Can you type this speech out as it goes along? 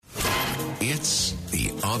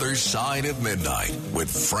Other Side of Midnight with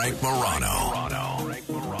Frank Morano.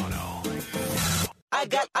 I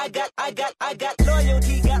got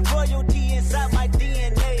loyalty, got royalty inside my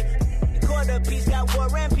DNA. Quarter piece, got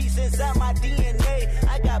war and peace inside my DNA.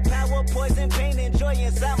 I got power, poison, pain, and joy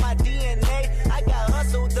inside my DNA. I got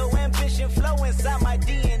hustle, though, ambition, flow inside my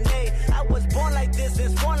DNA. I was born like this,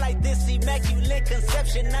 and born like this, immaculate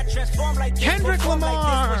conception, not transformed like this. Kendrick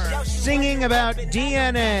Lamar singing about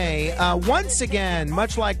DNA. Once again,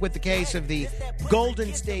 much like with the case of the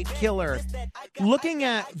Golden State Killer, looking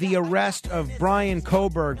at the arrest of Brian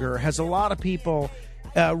Kohberger has a lot of people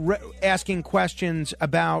asking questions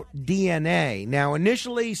about DNA. Now,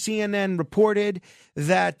 initially, CNN reported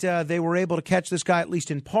that they were able to catch this guy, at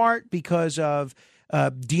least in part, because of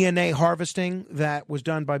DNA harvesting that was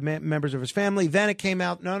done by members of his family. Then it came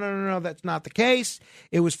out, no, that's not the case.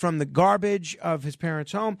 It was from the garbage of his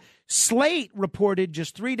parents' home. Slate reported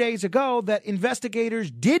just 3 days ago that investigators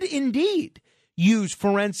did indeed use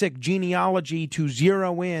forensic genealogy to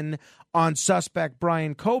zero in on suspect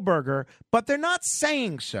Brian Kohberger, but they're not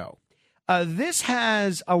saying so. This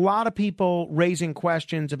has a lot of people raising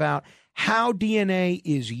questions about how DNA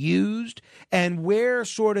is used and where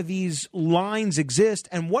sort of these lines exist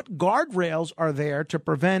and what guardrails are there to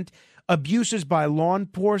prevent abuses by law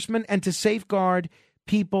enforcement and to safeguard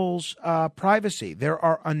people's privacy. There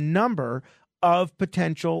are a number of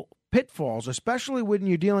potential pitfalls, especially when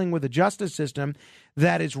you're dealing with a justice system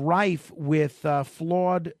that is rife with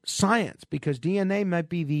flawed science, because DNA might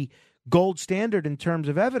be the gold standard in terms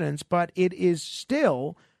of evidence, but it is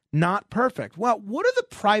still not perfect. Well, what are the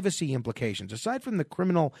privacy implications? Aside from the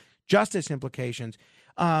criminal justice implications,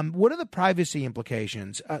 what are the privacy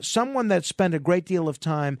implications? Someone that spent a great deal of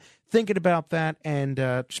time thinking about that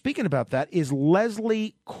and speaking about that is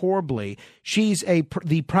Leslie Corbly. She's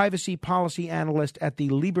the privacy policy analyst at the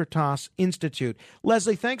Libertas Institute.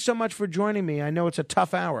 Leslie, thanks so much for joining me. I know it's a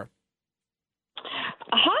tough hour.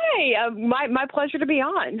 Hi, my pleasure to be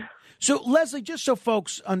on. So, Leslie, just so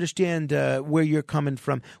folks understand where you're coming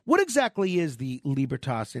from, what exactly is the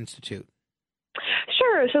Libertas Institute?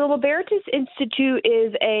 Sure. So the Libertas Institute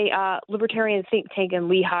is a libertarian think tank in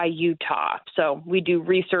Lehi, Utah. So we do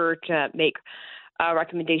research, make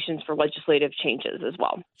recommendations for legislative changes as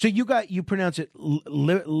well. So you pronounce it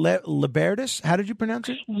Libertas? How did you pronounce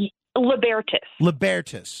it? Libertas.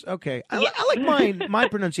 Libertas. Okay. I like my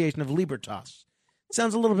pronunciation of Libertas.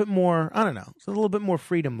 Sounds a little bit more, I don't know, it's a little bit more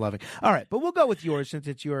freedom loving. All right, but we'll go with yours since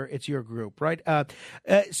it's your group, right?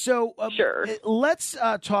 Sure. Let's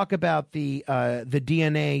talk about the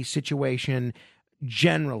DNA situation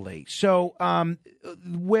generally. So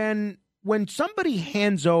when somebody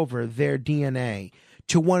hands over their DNA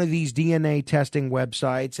to one of these DNA testing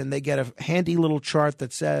websites and they get a handy little chart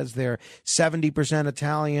that says they're 70%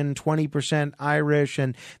 Italian, 20% Irish,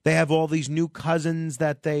 and they have all these new cousins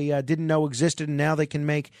that they didn't know existed, and now they can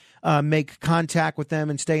make contact with them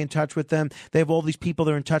and stay in touch with them. They have all these people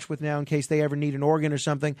they're in touch with now in case they ever need an organ or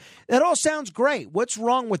something. That all sounds great. What's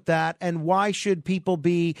wrong with that, and why should people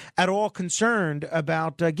be at all concerned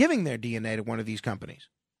about giving their DNA to one of these companies?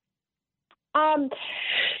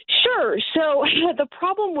 Sure. So the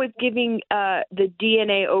problem with giving the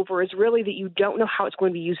DNA over is really that you don't know how it's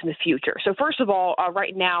going to be used in the future. So first of all,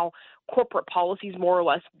 right now, corporate policies more or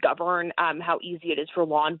less govern how easy it is for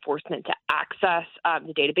law enforcement to access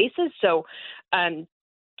the databases. So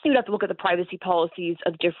you'd have to look at the privacy policies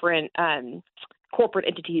of different corporate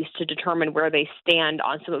entities to determine where they stand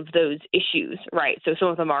on some of those issues, right? So some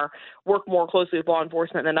of them work more closely with law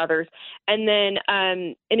enforcement than others. And then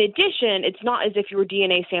in addition, it's not as if your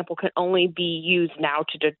DNA sample can only be used now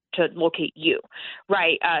to locate you,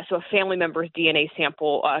 right? So a family member's DNA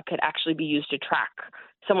sample could actually be used to track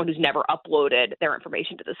someone who's never uploaded their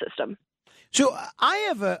information to the system. So I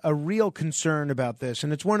have a real concern about this,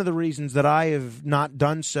 and it's one of the reasons that I have not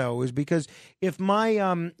done so is because if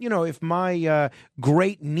my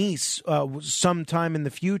great niece sometime in the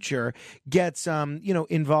future gets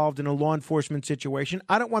involved in a law enforcement situation,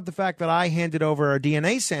 I don't want the fact that I handed over a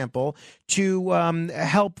DNA sample to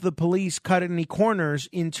help the police cut any corners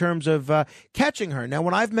in terms of catching her. Now,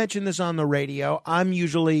 when I've mentioned this on the radio, I'm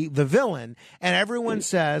usually the villain, and everyone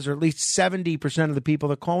says, or at least 70% of the people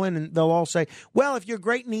that call in, and they'll all say, well, if your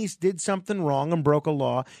great niece did something wrong and broke a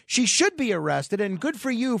law, she should be arrested, and good for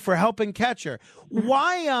you for helping catch her.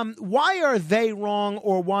 Why are they wrong,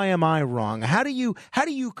 or why am I wrong? How do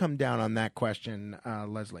you come down on that question,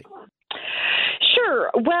 Leslie? Sure.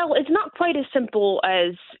 Well, it's not quite as simple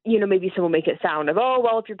as, maybe someone make it sound of, oh,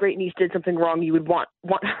 well, if your great niece did something wrong, you would want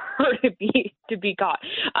her to be caught.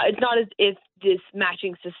 It's not as if this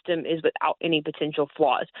matching system is without any potential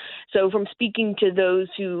flaws. So from speaking to those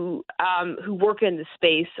who work in the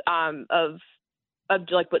space of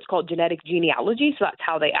like what's called genetic genealogy, so that's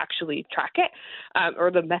how they actually track it, or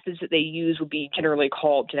the methods that they use would be generally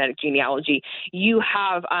called genetic genealogy. You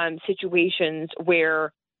have situations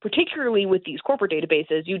where, particularly with these corporate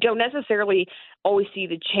databases, you don't necessarily always see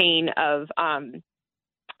the chain of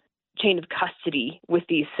custody with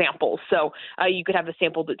these samples. So you could have a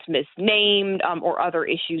sample that's misnamed or other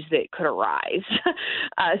issues that could arise. So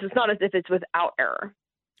it's not as if it's without error.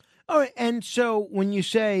 All right, and so when you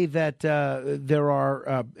say that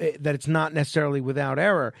that it's not necessarily without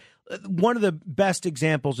error, one of the best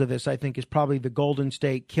examples of this, I think, is probably the Golden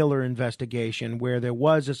State Killer investigation, where there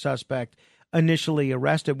was a suspect initially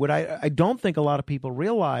arrested. What I don't think a lot of people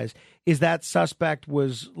realize is that suspect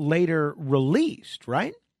was later released,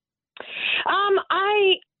 right?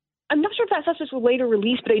 I'm not sure if that suspect was later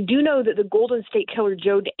released, but I do know that the Golden State Killer,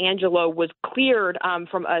 Joe DeAngelo, was cleared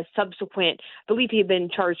from a subsequent, I believe he had been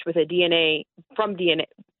charged with charged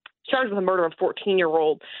with a murder of a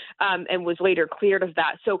 14-year-old and was later cleared of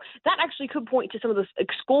that. So that actually could point to some of this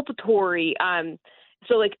exculpatory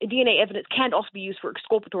so like DNA evidence can also be used for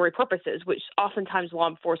exculpatory purposes, which oftentimes law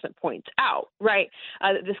enforcement points out, right?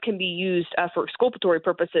 That this can be used for exculpatory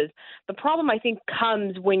purposes. The problem, I think,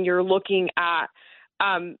 comes when you're looking at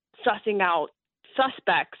sussing out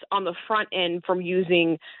suspects on the front end from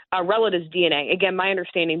using relatives' DNA. Again, my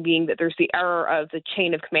understanding being that there's the error of the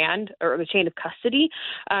chain of command or the chain of custody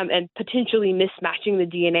and potentially mismatching the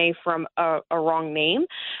DNA from a wrong name.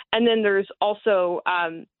 And then there's also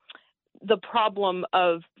the problem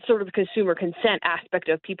of sort of the consumer consent aspect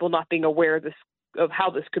of people not being aware of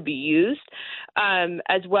how this could be used,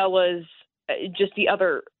 as well as just the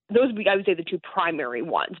other. Those would be, I would say, the two primary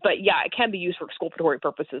ones. But, yeah, it can be used for exculpatory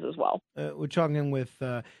purposes as well. We're talking with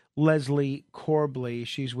Leslie Corbly.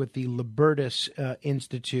 She's with the Libertas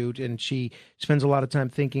Institute, and she spends a lot of time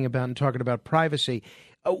thinking about and talking about privacy.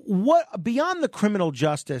 What beyond the criminal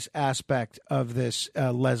justice aspect of this,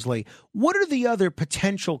 Leslie, what are the other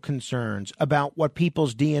potential concerns about what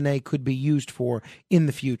people's DNA could be used for in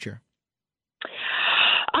the future?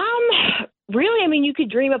 Really, I mean, you could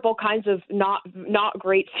dream up all kinds of not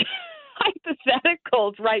great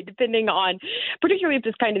hypotheticals, right, depending on, particularly if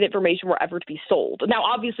this kind of information were ever to be sold. Now,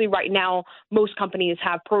 obviously, right now, most companies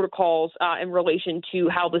have protocols in relation to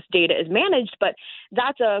how this data is managed, but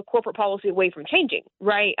that's a corporate policy away from changing,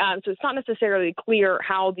 right? So it's not necessarily clear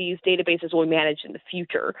how these databases will be managed in the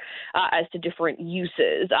future as to different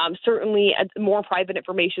uses. Certainly, more private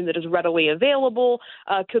information that is readily available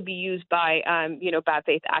could be used by, bad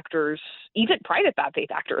faith actors, even private bad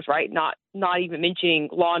faith actors, right? Not even mentioning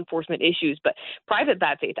law enforcement issues, but private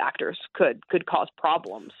bad faith actors could cause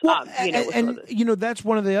problems. Well, that's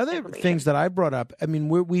one of the other things that I brought up. I mean,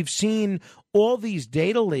 we've seen all these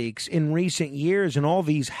data leaks in recent years and all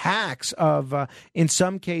these hacks of, in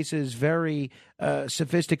some cases, very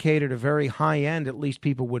sophisticated or very high-end, at least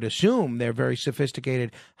people would assume they're very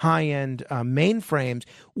sophisticated, high-end mainframes.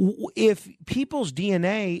 If people's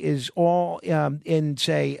DNA is all in,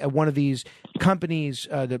 say, one of these companies'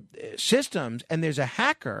 the systems, and there's a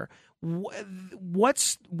hacker,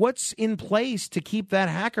 what's in place to keep that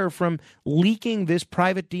hacker from leaking this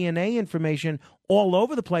private DNA information all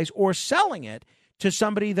over the place or selling it to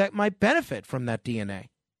somebody that might benefit from that DNA?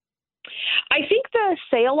 I think the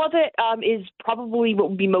sale of it is probably what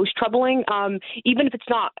would be most troubling, even if it's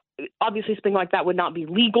not. Obviously, something like that would not be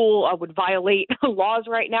legal, would violate laws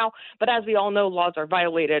right now. But as we all know, laws are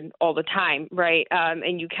violated all the time, right?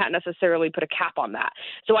 And you can't necessarily put a cap on that.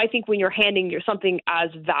 So I think when you're handing something as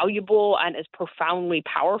valuable and as profoundly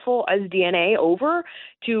powerful as DNA over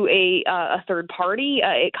to a third party,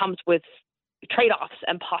 it comes with trade-offs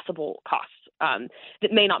and possible costs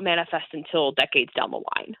that may not manifest until decades down the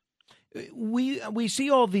line. We see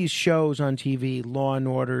all these shows on TV, Law and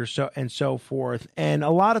Order, and so forth, and a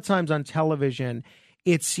lot of times on television,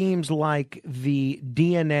 it seems like the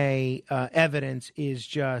DNA evidence is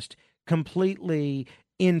just completely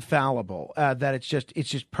infallible. That it's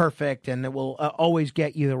just perfect, and it will always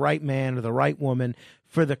get you the right man or the right woman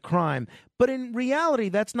for the crime. But in reality,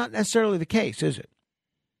 that's not necessarily the case, is it?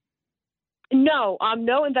 No,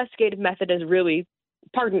 no investigative method is really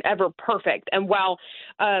ever perfect. And while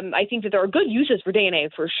I think that there are good uses for DNA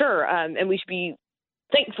for sure, and we should be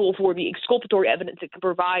thankful for the exculpatory evidence it can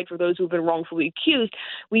provide for those who have been wrongfully accused,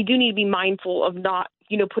 we do need to be mindful of not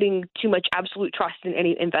putting too much absolute trust in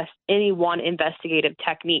any one investigative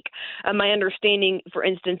technique. My understanding, for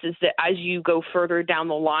instance, is that as you go further down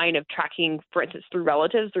the line of tracking, for instance, through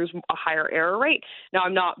relatives, there's a higher error rate. Now,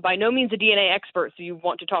 I'm not by no means a DNA expert, so you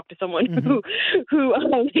want to talk to someone who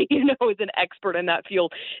is an expert in that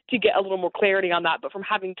field to get a little more clarity on that. But from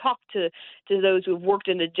having talked to those who have worked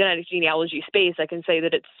in the genetic genealogy space, I can say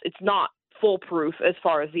that it's not foolproof as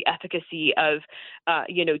far as the efficacy of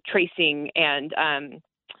tracing and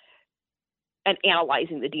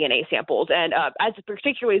analyzing the DNA samples. And as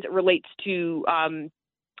particularly as it relates to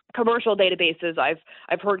commercial databases,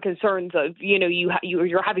 I've heard concerns of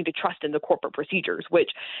you're having to trust in the corporate procedures, which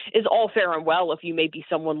is all fair and well if you may be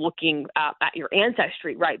someone looking at your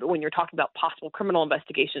ancestry, right? But when you're talking about possible criminal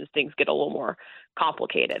investigations, things get a little more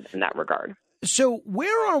complicated in that regard. So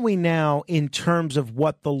where are we now in terms of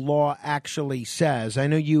what the law actually says? I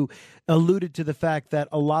know you alluded to the fact that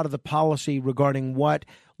a lot of the policy regarding what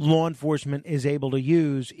law enforcement is able to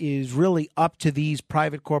use is really up to these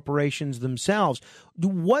private corporations themselves.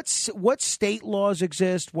 What state laws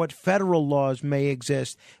exist, what federal laws may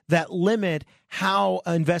exist that limit how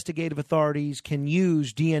investigative authorities can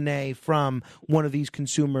use DNA from one of these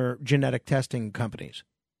consumer genetic testing companies?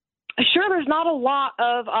 Sure, there's not a lot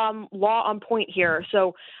of law on point here.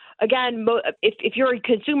 So, again, if you're a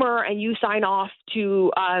consumer and you sign off to,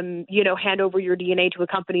 hand over your DNA to a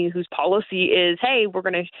company whose policy is, hey, we're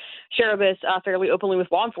going to share this fairly openly with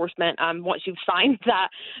law enforcement. Once you've signed that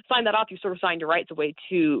off, you sort of signed your rights away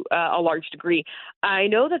to a large degree. I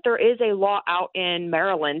know that there is a law out in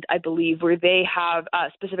Maryland, I believe, where they have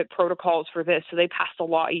specific protocols for this. So they passed a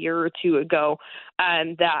law a year or two ago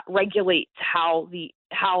that regulates how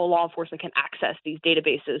law enforcement can access these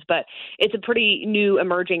databases. But it's a pretty new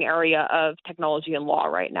emerging area of technology and law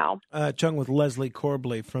right now. Talking with Leslie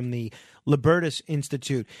Corbly from the Libertas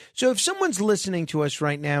Institute. So if someone's listening to us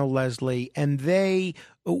right now, Leslie, and they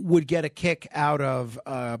would get a kick out of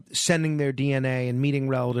sending their DNA and meeting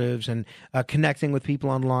relatives and connecting with people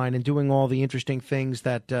online and doing all the interesting things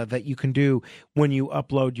that you can do when you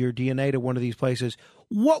upload your DNA to one of these places,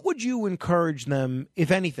 what would you encourage them,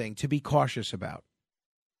 if anything, to be cautious about?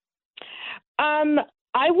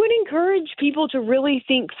 I would encourage people to really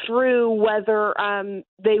think through whether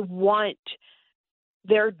they want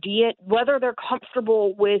their DNA, whether they're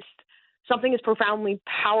comfortable with something as profoundly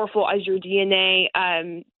powerful as your DNA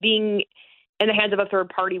being in the hands of a third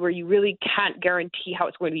party where you really can't guarantee how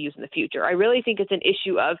it's going to be used in the future. I really think it's an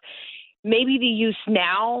issue of maybe the use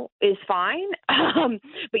now is fine,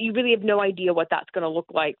 but you really have no idea what that's going to look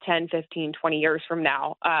like 10, 15, 20 years from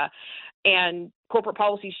now. And corporate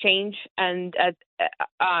policies change, and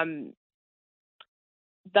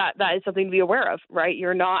that is something to be aware of, right?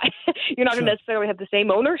 You're not going to necessarily have the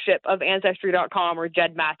same ownership of Ancestry.com or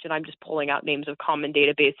GEDmatch, and I'm just pulling out names of common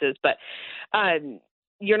databases, but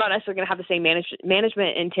you're not necessarily going to have the same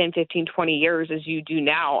management in 10, 15, 20 years as you do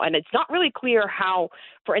now. And it's not really clear how,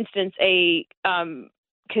 for instance, a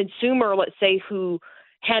consumer, let's say, who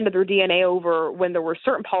handed their DNA over when there were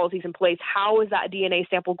certain policies in place, how is that DNA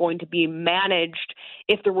sample going to be managed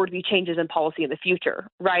if there were to be changes in policy in the future,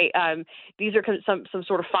 right? These are some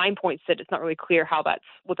sort of fine points that it's not really clear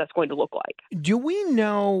what that's going to look like. Do we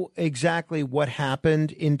know exactly what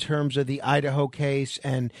happened in terms of the Idaho case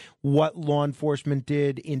and what law enforcement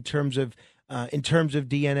did in terms of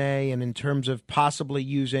DNA and in terms of possibly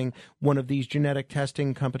using one of these genetic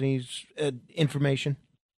testing companies' information?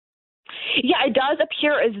 Yeah, it does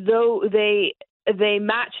appear as though they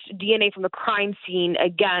matched DNA from the crime scene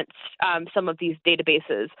against some of these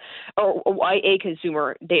databases or a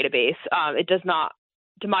consumer database. It does not,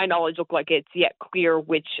 to my knowledge, look like it's yet clear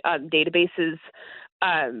which databases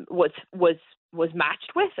was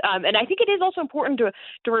matched with. And I think it is also important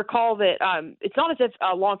to recall that it's not as if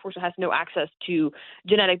law enforcement has no access to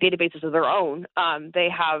genetic databases of their own. They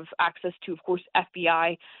have access to, of course,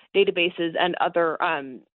 FBI databases and other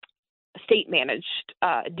state-managed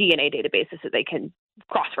DNA databases that they can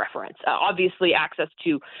cross-reference. Obviously, access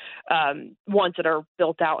to ones that are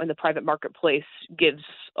built out in the private marketplace gives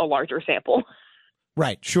a larger sample.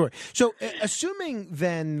 Right, sure. So assuming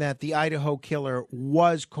then that the Idaho killer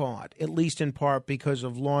was caught, at least in part because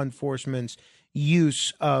of law enforcement's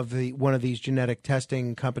use of one of these genetic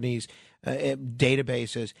testing companies'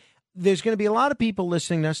 databases, there's going to be a lot of people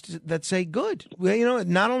listening to us that say, good. Well,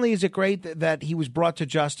 not only is it great that he was brought to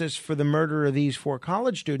justice for the murder of these 4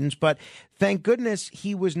 college students, but thank goodness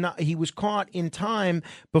he was caught in time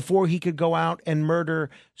before he could go out and murder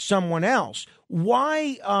someone else.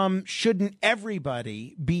 Why shouldn't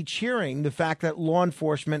everybody be cheering the fact that law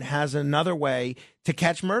enforcement has another way to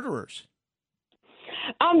catch murderers?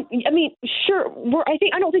 I mean, sure.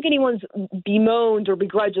 I don't think anyone's bemoans or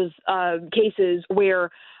begrudges cases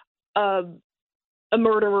where a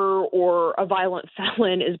murderer or a violent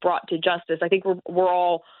felon is brought to justice. I think we're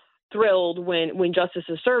all thrilled when justice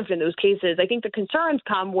is served in those cases. I think the concerns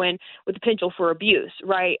come with the potential for abuse,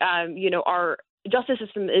 right? Our justice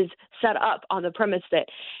system is set up on the premise that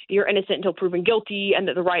you're innocent until proven guilty, and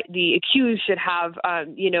that the accused should have,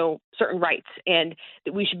 certain rights, and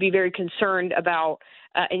that we should be very concerned about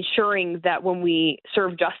ensuring that when we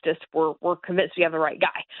serve justice, we're convinced we have the right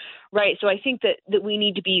guy, right? So I think that we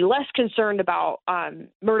need to be less concerned about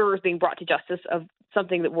murderers being brought to justice, of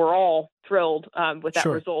something that we're all thrilled with that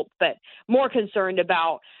result, but more concerned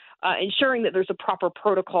about ensuring that there's a proper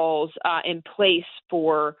protocols in place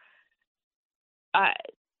for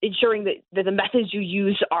ensuring that the methods you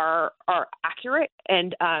use are accurate,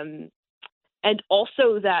 and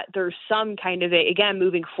also that there's some kind of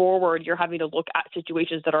moving forward, you're having to look at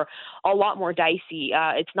situations that are a lot more dicey.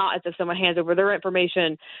 It's not as if someone hands over their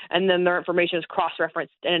information and then their information is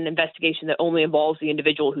cross-referenced in an investigation that only involves the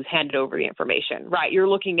individual who's handed over the information, right? You're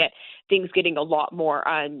looking at things getting a lot more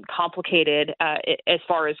complicated as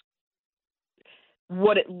far as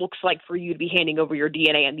what it looks like for you to be handing over your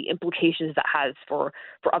DNA and the implications that has for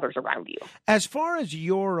others around you. As far as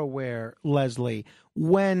you're aware, Leslie,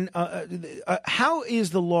 when how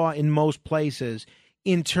is the law in most places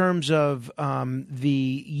in terms of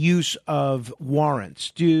the use of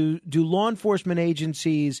warrants? Do law enforcement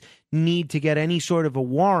agencies need to get any sort of a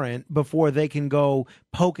warrant before they can go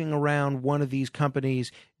poking around one of these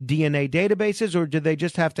companies' DNA databases, or do they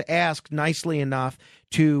just have to ask nicely enough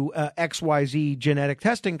to XYZ genetic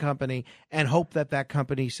testing company and hope that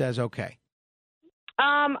company says okay?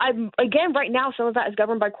 Again, right now, some of that is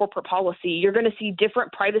governed by corporate policy. You're going to see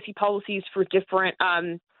different privacy policies for different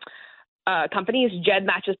companies.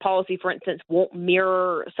 GEDmatch's policy, for instance, won't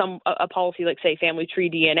mirror a policy like, say, Family Tree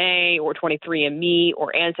DNA or 23andMe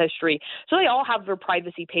or Ancestry. So they all have their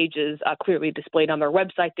privacy pages clearly displayed on their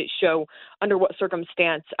website that show under what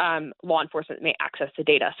circumstance law enforcement may access the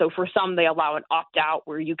data. So for some, they allow an opt-out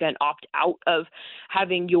where you can opt out of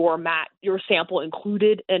having your sample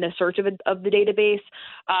included in a search of the database,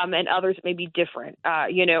 and others may be different.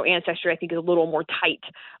 Ancestry, I think, is a little more tight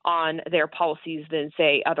on their policies than,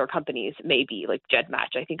 say, other companies maybe, like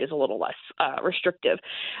GEDmatch, I think, is a little less restrictive.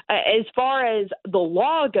 As far as the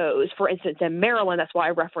law goes, for instance, in Maryland, that's why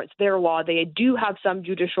I referenced their law, they do have some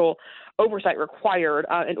judicial oversight required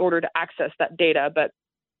in order to access that data, but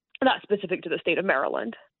not specific to the state of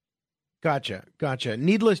Maryland. Gotcha.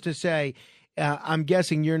 Needless to say, I'm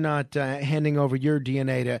guessing you're not handing over your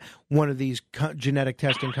DNA to one of these genetic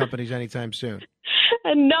testing companies anytime soon.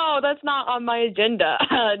 No, that's not on my agenda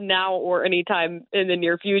now or anytime in the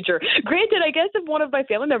near future. Granted, I guess if one of my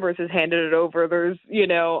family members has handed it over, there's,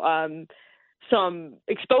 some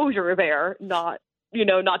exposure there, not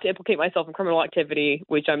to implicate myself in criminal activity,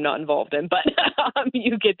 which I'm not involved in. But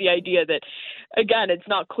you get the idea that, again, it's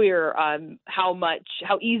not clear how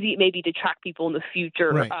easy it may be to track people in the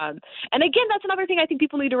future. Right. And again, that's another thing I think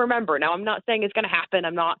people need to remember. Now, I'm not saying it's going to happen.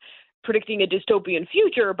 I'm not predicting a dystopian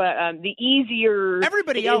future, but the easier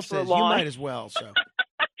everybody else is, you might as well. So.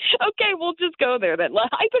 Okay, we'll just go there then.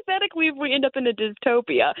 Hypothetically, if we end up in a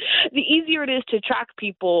dystopia, the easier it is to track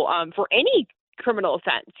people for any criminal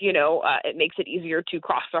offense. It makes it easier to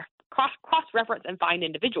cross-reference and find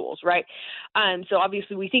individuals, right? So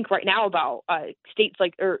obviously we think right now about states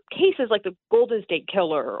or cases like the Golden State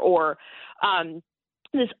Killer or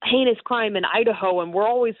this heinous crime in Idaho, and we're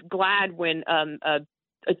always glad when a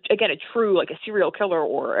true, like a serial killer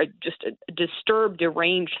or just a disturbed,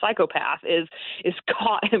 deranged psychopath is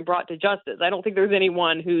caught and brought to justice. I don't think there's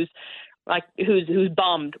anyone who's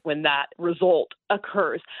bummed when that result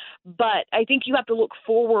occurs. But I think you have to look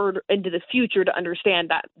forward into the future to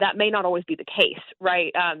understand that may not always be the case,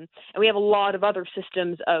 right? And we have a lot of other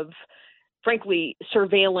systems of, frankly,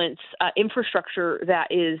 surveillance infrastructure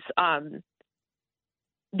that is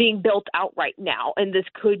being built out right now. And this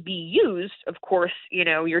could be used, of course,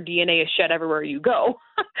 your DNA is shed everywhere you go.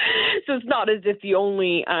 So it's not as if the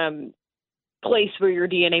only place where your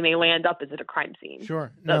DNA may land up is at a crime scene.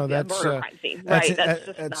 Sure. No, that's a murder crime scene, right?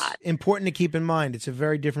 That's not important to keep in mind. It's a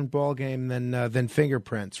very different ballgame than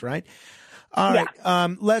fingerprints, right? All right.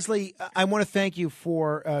 Leslie, I want to thank you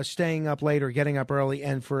for staying up late or getting up early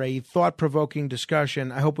and for a thought-provoking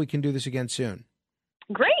discussion. I hope we can do this again soon.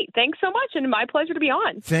 Great. Thanks so much, and my pleasure to be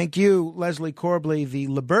on. Thank you, Leslie Corbly, the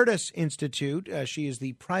Libertas Institute. She is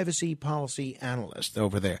the privacy policy analyst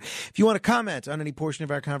over there. If you want to comment on any portion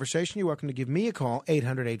of our conversation, you're welcome to give me a call,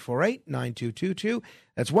 800-848-9222.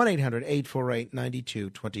 That's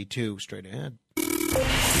 1-800-848-9222. Straight ahead.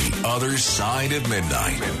 The Other Side of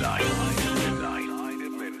Midnight.